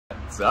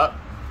up?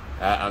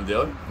 I'm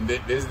Dylan.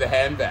 This is the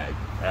handbag,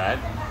 right?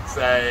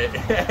 So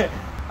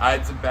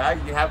it's a bag.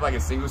 You can have like a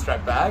single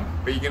strap bag,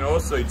 but you can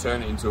also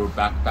turn it into a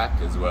backpack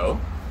as well.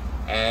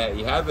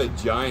 You have a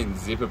giant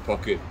zipper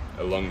pocket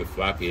along the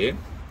flap here,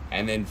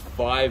 and then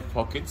 5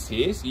 pockets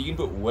here, so you can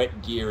put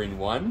wet gear in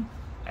one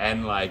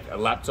and like a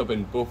laptop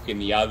and book in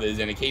the others,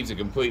 and it keeps it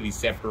completely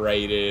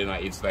separated and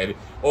like insulated.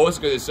 Also,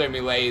 because there's so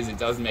many layers, it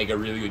does make a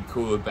really good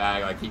cooler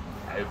bag. Like keep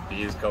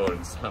beers cold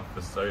and stuff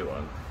for so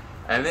long.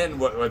 And then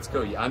what's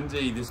cool, you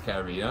undo this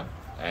carabiner,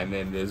 and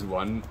then there's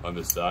one on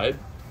the side,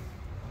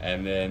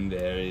 and then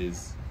there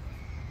is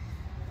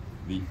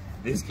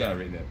this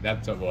carabiner,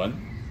 that top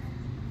one,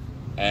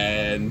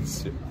 and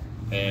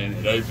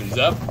it opens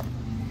up,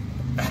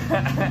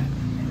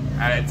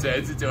 and it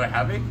turns into a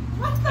hammock,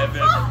 and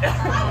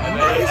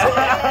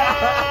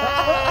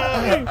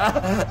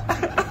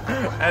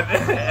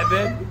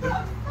then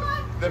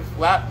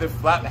the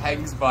flap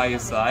hangs by your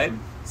side.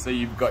 So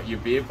you've got your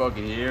beer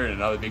pocket here and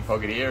another big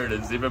pocket here and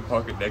a zipper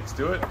pocket next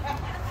to it.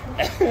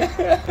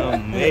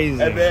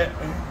 Amazing. And then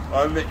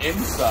on the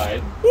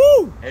inside,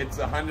 woo, it's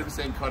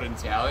 100% cotton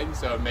toweling,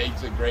 so it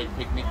makes a great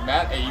picnic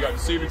mat. And you got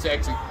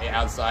Supertex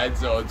outside,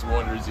 so it's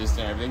water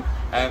resistant and everything.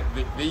 And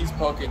these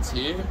pockets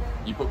here,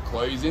 you put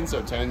clothes in, so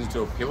it turns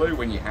into a pillow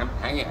when you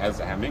hang it as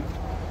a hammock.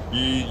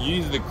 You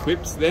use the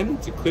clips then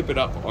to clip it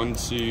up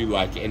onto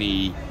like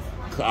any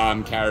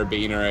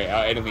carabiner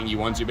or anything you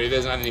want to, but if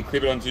there's nothing to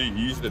clip it onto,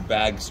 use the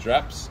bag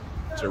straps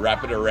to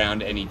wrap it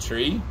around any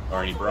tree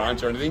or any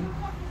branch or anything,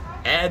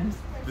 and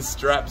the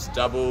straps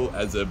double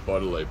as a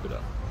bottle opener.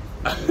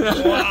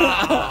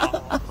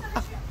 Wow.